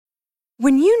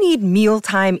When you need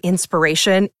mealtime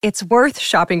inspiration, it's worth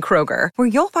shopping Kroger, where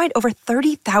you'll find over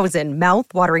 30,000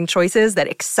 mouth-watering choices that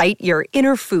excite your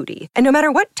inner foodie. And no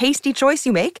matter what tasty choice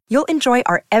you make, you'll enjoy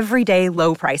our everyday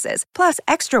low prices, plus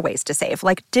extra ways to save,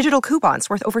 like digital coupons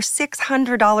worth over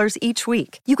 $600 each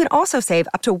week. You can also save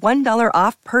up to $1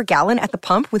 off per gallon at the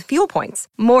pump with fuel points.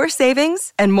 More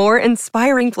savings and more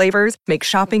inspiring flavors make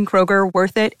shopping Kroger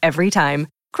worth it every time.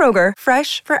 Kroger,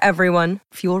 fresh for everyone.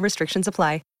 Fuel restrictions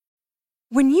apply.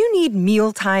 When you need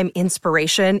mealtime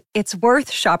inspiration, it's worth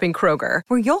shopping Kroger,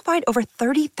 where you'll find over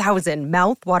 30,000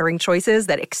 mouth-watering choices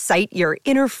that excite your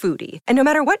inner foodie. And no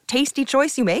matter what tasty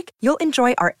choice you make, you'll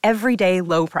enjoy our everyday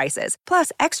low prices,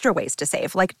 plus extra ways to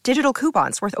save, like digital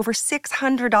coupons worth over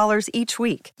 $600 each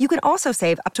week. You can also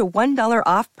save up to $1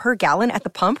 off per gallon at the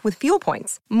pump with fuel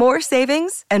points. More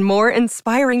savings and more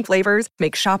inspiring flavors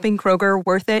make shopping Kroger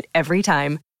worth it every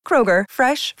time. Kroger,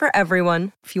 fresh for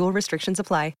everyone. Fuel restrictions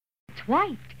apply. It's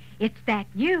white. It's that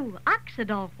new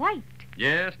Oxidol white.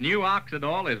 Yes, new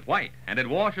Oxidol is white, and it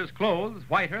washes clothes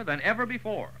whiter than ever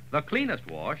before. The cleanest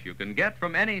wash you can get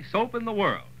from any soap in the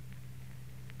world.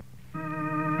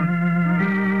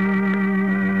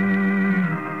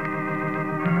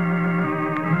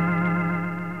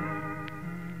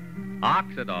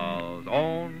 Oxidol's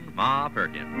own Ma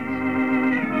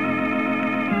Perkins.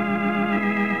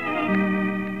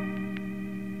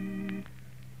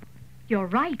 You're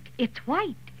right. It's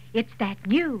white. It's that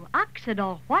new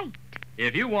Oxidol white.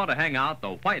 If you want to hang out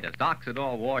the whitest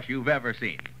Oxidol wash you've ever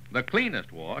seen, the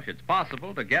cleanest wash it's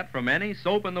possible to get from any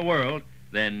soap in the world,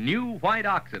 then new white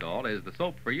Oxidol is the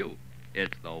soap for you.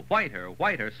 It's the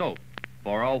whiter soap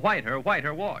for a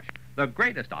whiter wash. The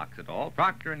greatest Oxidol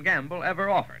Procter & Gamble ever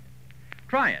offered.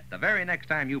 Try it the very next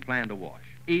time you plan to wash,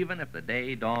 even if the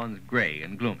day dawns gray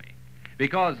and gloomy.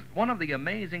 Because one of the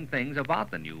amazing things about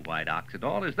the new white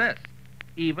Oxidol is this.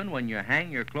 Even when you hang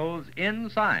your clothes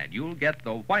inside, you'll get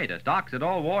the whitest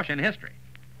Oxidol wash in history.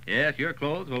 Yes, your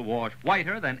clothes will wash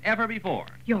whiter than ever before.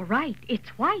 You're right. It's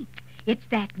white. It's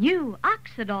that new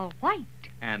Oxidol white.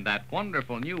 And that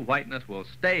wonderful new whiteness will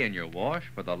stay in your wash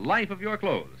for the life of your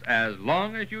clothes, as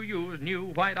long as you use new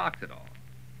white Oxidol.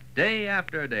 Day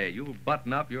after day, you'll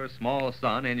button up your small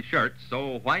son in shirts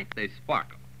so white they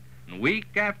sparkle. And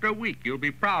week after week, you'll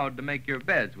be proud to make your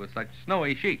beds with such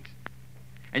snowy sheets.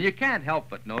 And you can't help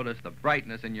but notice the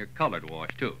brightness in your colored wash,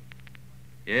 too.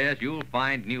 Yes, you'll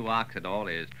find new Oxidol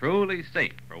is truly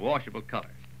safe for washable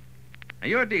colors. Now,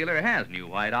 your dealer has new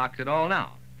white Oxidol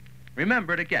now.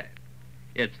 Remember to get it.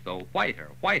 It's the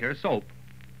whiter soap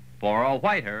for a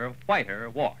whiter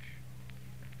wash.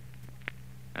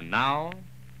 And now,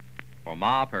 for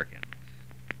Ma Perkins.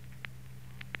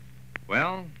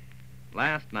 Well,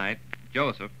 last night,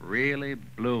 Joseph really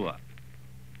blew up.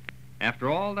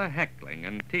 After all the heckling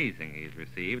and teasing he's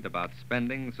received about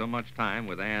spending so much time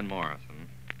with Ann Morrison,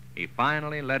 he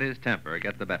finally let his temper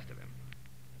get the best of him.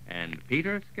 And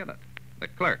Peter Skillett, the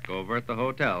clerk over at the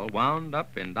hotel, wound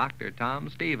up in Dr. Tom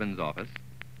Stevens' office,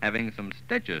 having some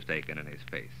stitches taken in his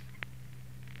face.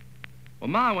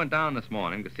 Well, Ma went down this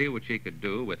morning to see what she could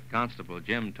do with Constable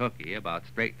Jim Tookie about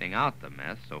straightening out the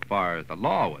mess so far as the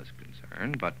law was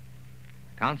concerned, but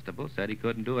the constable said he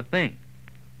couldn't do a thing.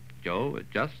 Joe would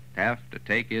just have to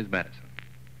take his medicine.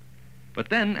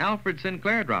 But then Alfred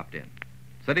Sinclair dropped in,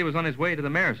 said he was on his way to the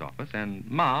mayor's office, and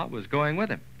Ma was going with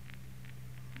him.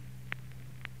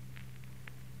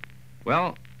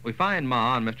 Well, we find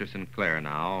Ma and Mr. Sinclair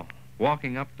now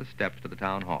walking up the steps to the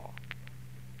town hall.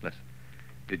 Listen.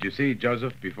 Did you see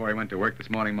Joseph before he went to work this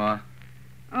morning, Ma?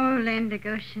 Oh, Linda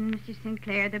Goshen, Mr.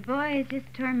 Sinclair, the boy is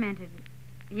just tormented.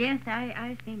 Yes,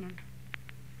 I've seen him.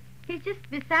 He's just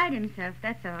beside himself,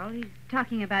 that's all. He's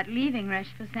talking about leaving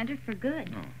Rushville Center for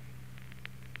good. Oh.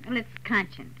 Well, it's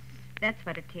conscience. That's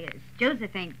what it is.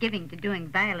 Joseph ain't giving to doing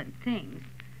violent things.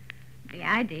 The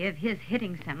idea of his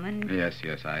hitting someone... Yes,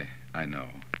 I know.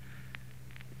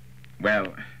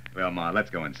 Well, Ma,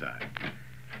 let's go inside.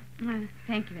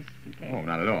 Thank you, Mr. Sinclair. Oh,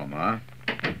 not at all, Ma.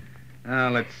 Now,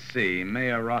 let's see.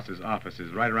 Mayor Ross's office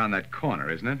is right around that corner,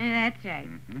 isn't it? That's right.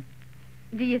 Mm-hmm.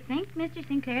 Do you think, Mr.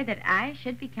 Sinclair, that I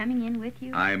should be coming in with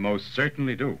you? I most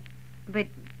certainly do. But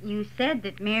you said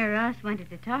that Mayor Ross wanted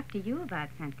to talk to you about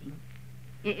something.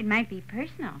 It might be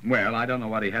personal. Well, I don't know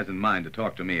what he has in mind to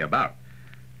talk to me about.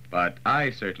 But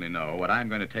I certainly know what I'm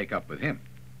going to take up with him.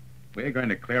 We're going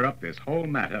to clear up this whole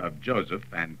matter of Joseph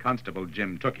and Constable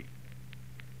Jim Tookie.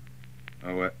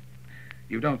 Oh,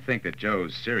 you don't think that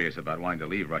Joe's serious about wanting to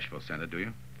leave Rushville Center, do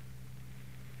you?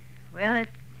 Well,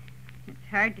 it's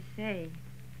hard to say.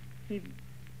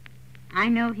 I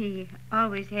know he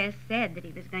always has said that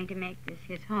he was going to make this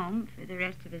his home for the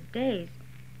rest of his days.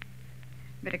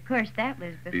 But, of course, that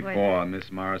was Before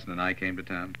Miss Morrison and I came to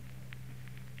town?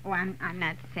 Oh, I'm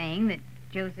not saying that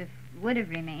Joseph would have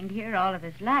remained here all of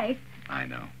his life. I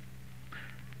know.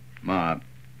 Ma,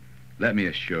 let me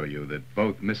assure you that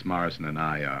both Miss Morrison and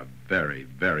I are very,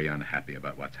 very unhappy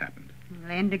about what's happened.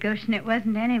 Well, in Goshen, it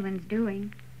wasn't anyone's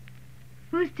doing.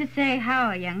 Who's to say how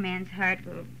a young man's heart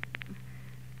will...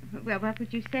 Well, what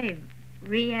would you say?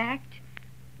 React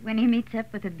when he meets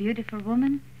up with a beautiful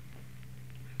woman?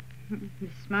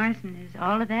 Miss Morrison is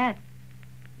all of that.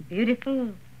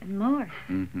 Beautiful and more.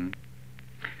 Mm-hmm.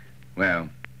 Well,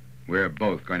 we're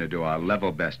both going to do our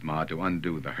level best, Ma, to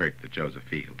undo the hurt that Joseph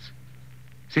feels.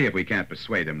 See if we can't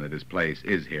persuade him that his place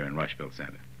is here in Rushville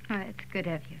Center. Oh, it's good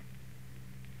of you.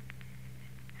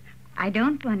 I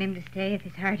don't want him to stay if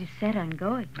his heart is set on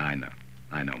going. I know,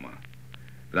 Ma.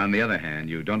 But on the other hand,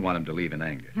 you don't want him to leave in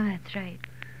anger. Oh, that's right.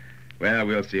 Well,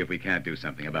 we'll see if we can't do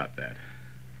something about that.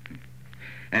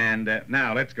 And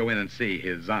now let's go in and see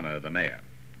His Honor, the Mayor.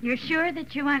 You're sure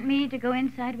that you want me to go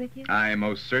inside with you? I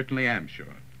most certainly am sure.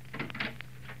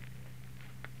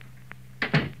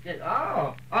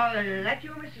 Oh, that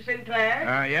you, Mr.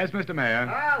 Sinclair? Yes, Mr. Mayor.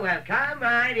 Oh, well, come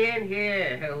right in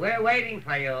here. We're waiting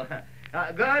for you.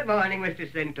 Good morning,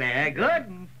 Mr. Sinclair. Good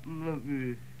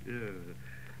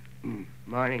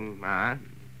morning, Ma.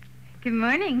 Good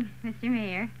morning, Mr.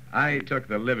 Mayor. I took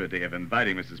the liberty of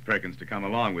inviting Mrs. Perkins to come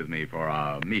along with me for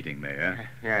our meeting, Mayor.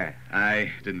 Yeah.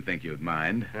 I didn't think you'd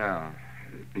mind. Oh.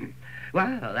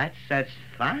 Well, that's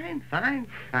fine.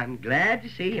 I'm glad to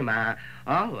see you, Ma.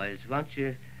 Always. Won't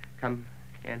you come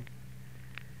in?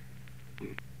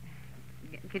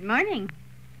 Good morning,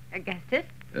 Augustus.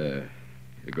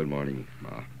 Good morning,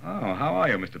 Ma. Oh, how are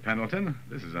you, Mr. Pendleton?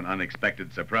 This is an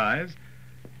unexpected surprise.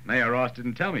 Mayor Ross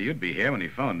didn't tell me you'd be here when he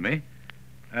phoned me.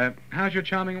 How's your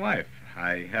charming wife?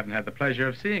 I haven't had the pleasure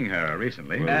of seeing her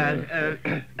recently.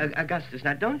 Augustus,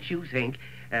 now, don't you think...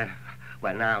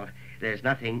 well, now, there's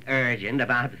nothing urgent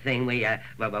about the thing we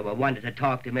wanted to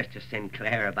talk to Mr.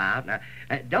 Sinclair about. Now,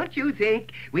 don't you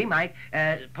think we might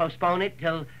postpone it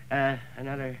till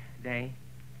another day?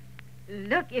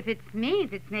 Look, if it's me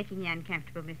that's making you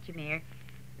uncomfortable, Mr. Mayor,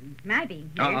 my being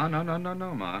here... Oh,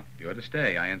 no, Ma. You're to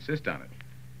stay. I insist on it.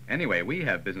 Anyway, we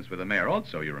have business with the mayor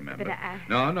also, you remember. But I...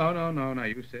 No. Now,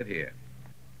 you sit here.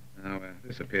 Now,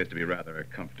 this appears to be rather a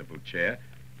comfortable chair.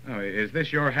 Oh, is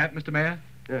this your hat, Mr. Mayor?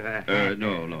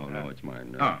 No, it's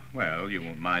mine. Oh, well, you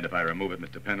won't mind if I remove it,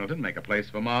 Mr. Pendleton, make a place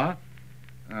for Ma?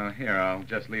 Here, I'll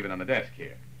just leave it on the desk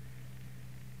here.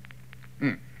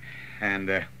 And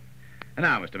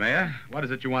now, Mr. Mayor, what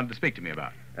is it you wanted to speak to me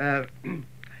about?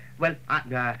 Well,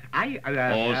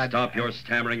 stop your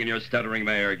stammering and your stuttering,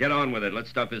 Mayor. Get on with it. Let's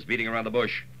stop this beating around the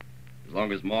bush. As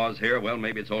long as Ma's here, well,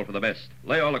 maybe it's all for the best.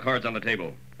 Lay all the cards on the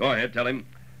table. Go ahead, tell him.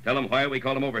 Tell him why we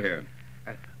called him over here.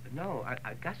 No,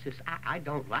 Augustus, I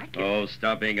don't like it. Oh,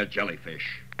 stop being a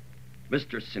jellyfish.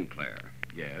 Mr. Sinclair.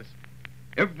 Yes?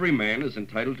 Every man is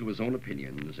entitled to his own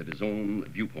opinions and his own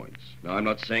viewpoints. Now, I'm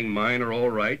not saying mine are all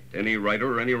right, any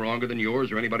righter or any wronger than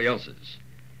yours or anybody else's.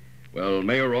 Well,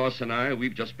 Mayor Ross and I,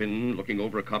 we've just been looking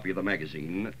over a copy of the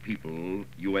magazine, People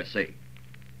USA.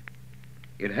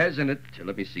 It has in it,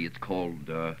 let me see, it's called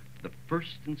the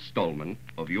first installment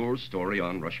of your story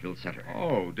on Rushville Center.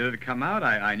 Oh, did it come out?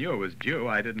 I knew it was due.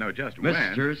 I didn't know just when.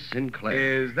 Mr.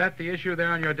 Sinclair. Is that the issue there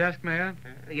on your desk, Mayor?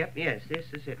 Yes, this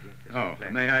is it, Mr. Oh,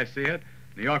 Sinclair. may I see it?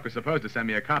 New York was supposed to send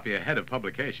me a copy ahead of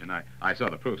publication. I saw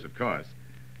the proofs, of course.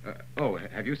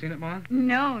 Have you seen it, Ma?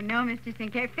 No, Mr.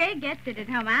 Sinclair. Faye gets it at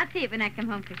home. I'll see it when I come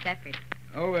home for supper.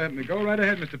 Oh, go right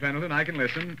ahead, Mr. Pendleton. I can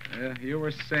listen. You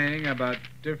were saying about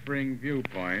differing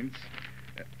viewpoints.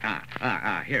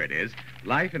 Here it is.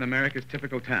 Life in America's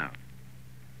typical town.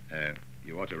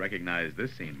 You ought to recognize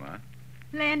this scene, Ma.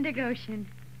 Land of Goshen.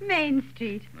 Main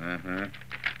Street. Uh-huh.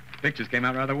 Pictures came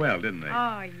out rather well, didn't they?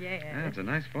 Oh, yeah. Yeah, it's a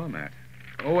nice format.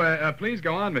 Oh, please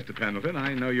go on, Mr. Pendleton.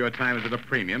 I know your time is at a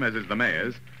premium, as is the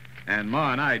mayor's. And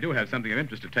Ma and I do have something of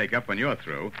interest to take up when you're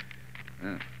through.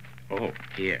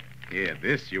 Here.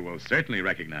 This you will certainly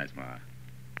recognize, Ma.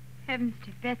 Heavens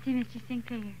to Betsy, Mr.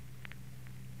 Sinclair.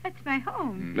 That's my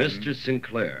home. Mr.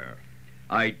 Sinclair,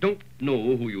 I don't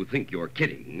know who you think you're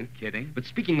kidding. Kidding? But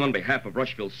speaking on behalf of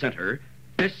Rushville Center,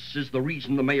 this is the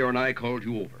reason the mayor and I called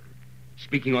you over.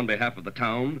 Speaking on behalf of the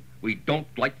town, we don't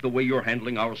like the way you're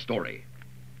handling our story.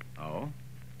 Oh?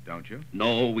 Don't you?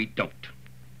 No, we don't.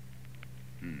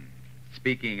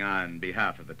 Speaking on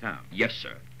behalf of the town? Yes,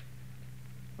 sir.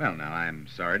 Well, now, I'm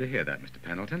sorry to hear that, Mr.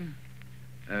 Pendleton.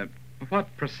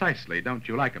 What precisely don't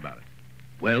you like about it?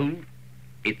 Well,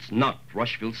 it's not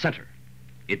Rushville Center.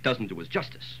 It doesn't do us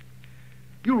justice.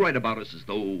 You write about us as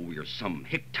though we're some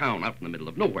hick town out in the middle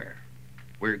of nowhere.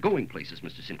 We're going places,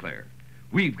 Mr. Sinclair.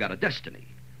 We've got a destiny.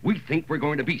 We think we're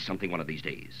going to be something one of these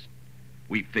days.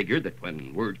 We figured that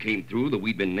when word came through that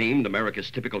we'd been named America's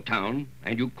typical town,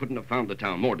 and you couldn't have found a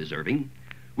town more deserving,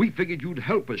 we figured you'd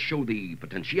help us show the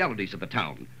potentialities of the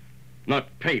town,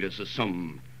 not paint us as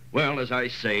some, well, as I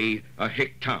say, a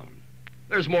hick town.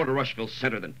 There's more to Rushville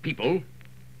Center than people.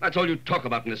 That's all you talk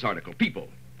about in this article, people.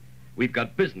 We've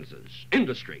got businesses,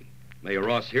 industry. Mayor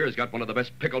Ross here has got one of the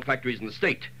best pickle factories in the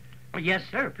state. Oh, yes,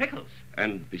 sir, pickles.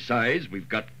 And besides, we've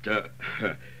got,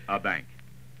 A bank.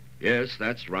 yes,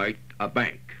 that's right, a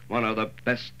bank. One of the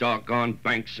best doggone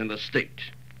banks in the state.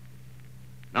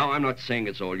 Now, I'm not saying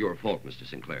it's all your fault, Mr.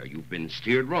 Sinclair. You've been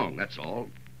steered wrong, that's all.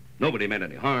 Nobody meant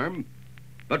any harm.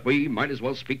 But we might as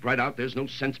well speak right out. There's no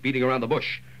sense beating around the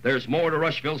bush. There's more to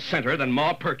Rushville Center than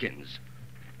Ma Perkins.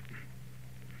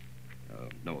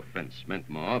 No offense meant,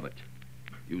 Ma, but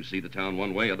you see the town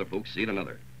one way, other folks see it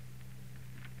another.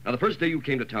 Now, the first day you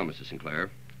came to town, Mr. Sinclair,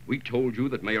 we told you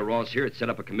that Mayor Ross here had set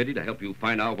up a committee to help you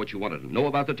find out what you wanted to know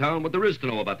about the town, what there is to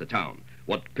know about the town,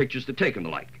 what pictures to take and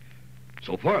the like.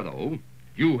 So far, though,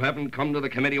 you haven't come to the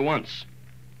committee once.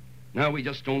 Now, we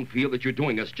just don't feel that you're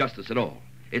doing us justice at all.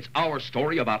 It's our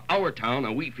story about our town,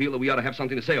 and we feel that we ought to have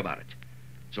something to say about it.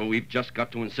 So we've just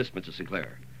got to insist, Mr.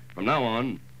 Sinclair. From now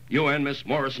on, you and Miss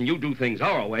Morrison, you do things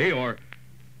our way, or...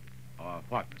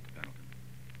 What, Mr. Pendleton?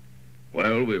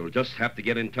 Well, we'll just have to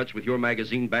get in touch with your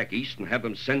magazine back east and have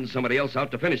them send somebody else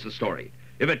out to finish the story.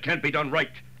 If it can't be done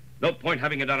right, no point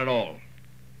having it done at all.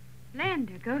 Land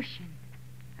of Goshen.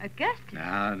 Augustus.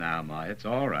 Now, Ma, it's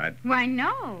all right. Why,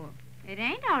 no. It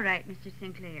ain't all right, Mr.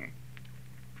 Sinclair.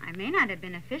 I may not have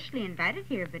been officially invited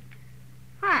here, but...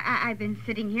 Why, I've been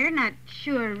sitting here not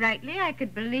sure rightly I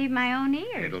could believe my own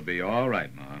ears. It'll be all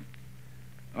right, Ma.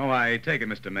 Oh, I take it,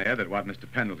 Mr. Mayor, that what Mr.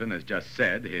 Pendleton has just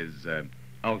said, his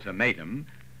ultimatum,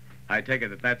 I take it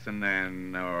that that's an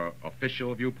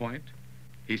official viewpoint?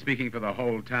 He's speaking for the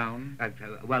whole town?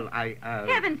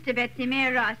 Heavens to Betsy,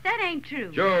 Mayor Ross, that ain't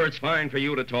true. Sure, it's fine for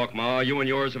you to talk, Ma. You and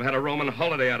yours have had a Roman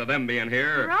holiday out of them being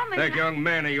here. Roman That young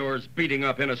man of yours beating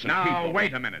up innocent people. Now,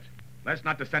 wait a minute. Let's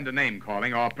not descend to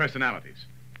name-calling or personalities.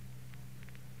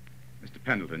 Mr.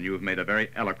 Pendleton, you've made a very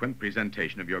eloquent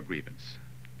presentation of your grievance.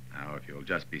 Now, if you'll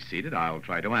just be seated, I'll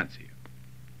try to answer you.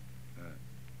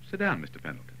 Sit down, Mr.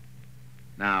 Pendleton.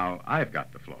 Now, I've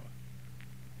got the floor.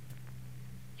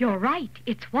 You're right.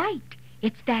 It's white.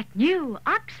 It's that new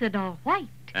Oxidol white.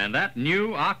 And that new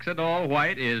Oxidol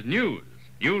white is news.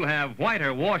 You'll have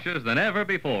whiter washes than ever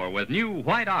before with new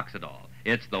white Oxidol.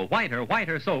 It's the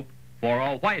whiter soap for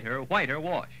a whiter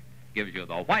wash. Gives you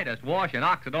the whitest wash in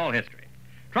Oxidol history.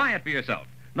 Try it for yourself.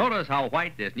 Notice how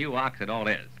white this new Oxidol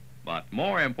is. But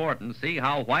more important, see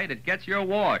how white it gets your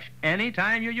wash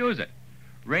anytime you use it.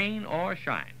 Rain or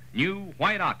shine, new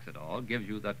white Oxidol gives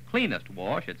you the cleanest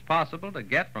wash it's possible to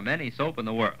get from any soap in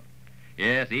the world.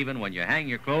 Yes, even when you hang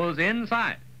your clothes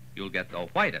inside, you'll get the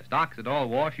whitest Oxidol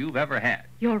wash you've ever had.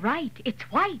 You're right. It's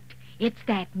white. It's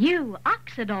that new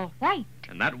Oxidol white.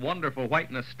 And that wonderful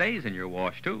whiteness stays in your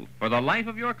wash, too, for the life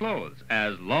of your clothes,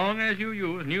 as long as you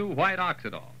use new white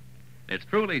Oxidol. It's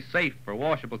truly safe for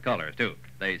washable colors, too.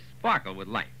 They sparkle with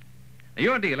life. Now,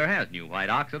 your dealer has new white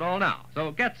Oxidol now, so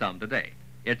get some today.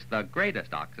 It's the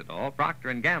greatest Oxidol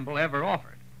Procter & Gamble ever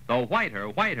offered. The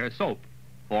whiter soap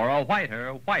for a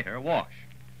whiter wash.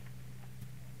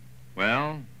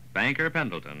 Well, Banker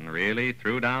Pendleton really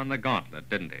threw down the gauntlet,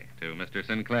 didn't he, to Mr.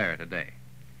 Sinclair today.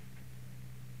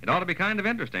 It ought to be kind of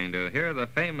interesting to hear the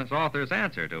famous author's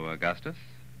answer to Augustus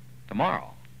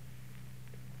tomorrow.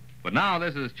 But now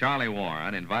this is Charlie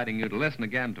Warren inviting you to listen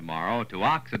again tomorrow to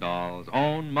Oxidol's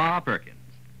own Ma Perkins.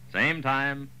 Same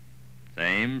time,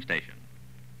 same station.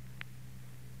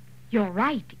 You're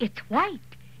right. It's white.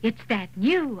 It's that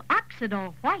new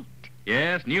Oxidol white.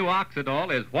 Yes, new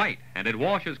Oxidol is white, and it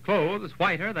washes clothes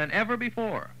whiter than ever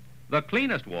before. The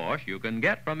cleanest wash you can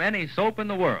get from any soap in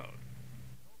the world.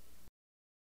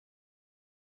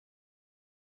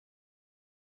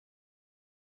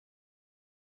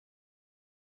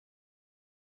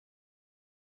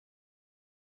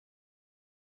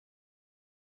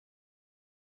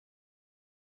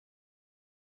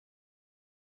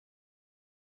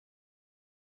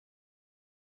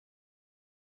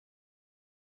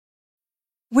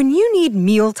 When you need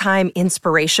mealtime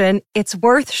inspiration, it's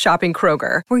worth shopping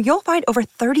Kroger, where you'll find over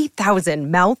 30,000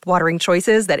 mouth-watering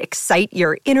choices that excite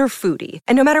your inner foodie.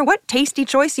 And no matter what tasty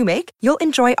choice you make, you'll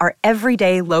enjoy our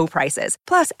everyday low prices,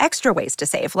 plus extra ways to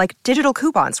save, like digital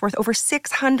coupons worth over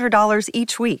 $600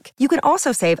 each week. You can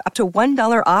also save up to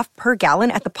 $1 off per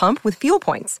gallon at the pump with fuel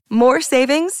points. More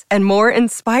savings and more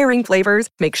inspiring flavors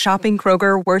make shopping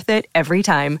Kroger worth it every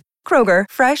time. Kroger,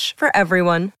 fresh for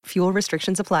everyone. Fuel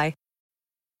restrictions apply.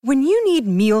 When you need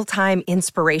mealtime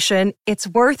inspiration, it's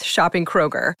worth shopping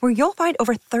Kroger, where you'll find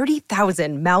over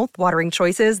 30,000 mouth-watering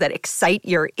choices that excite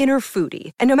your inner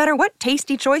foodie. And no matter what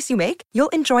tasty choice you make,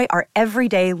 you'll enjoy our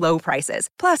everyday low prices,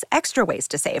 plus extra ways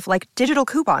to save, like digital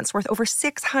coupons worth over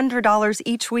 $600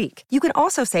 each week. You can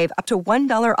also save up to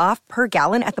 $1 off per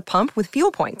gallon at the pump with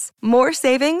fuel points. More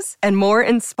savings and more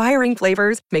inspiring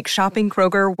flavors make shopping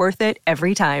Kroger worth it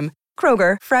every time.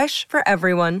 Kroger, fresh for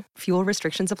everyone. Fuel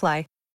restrictions apply.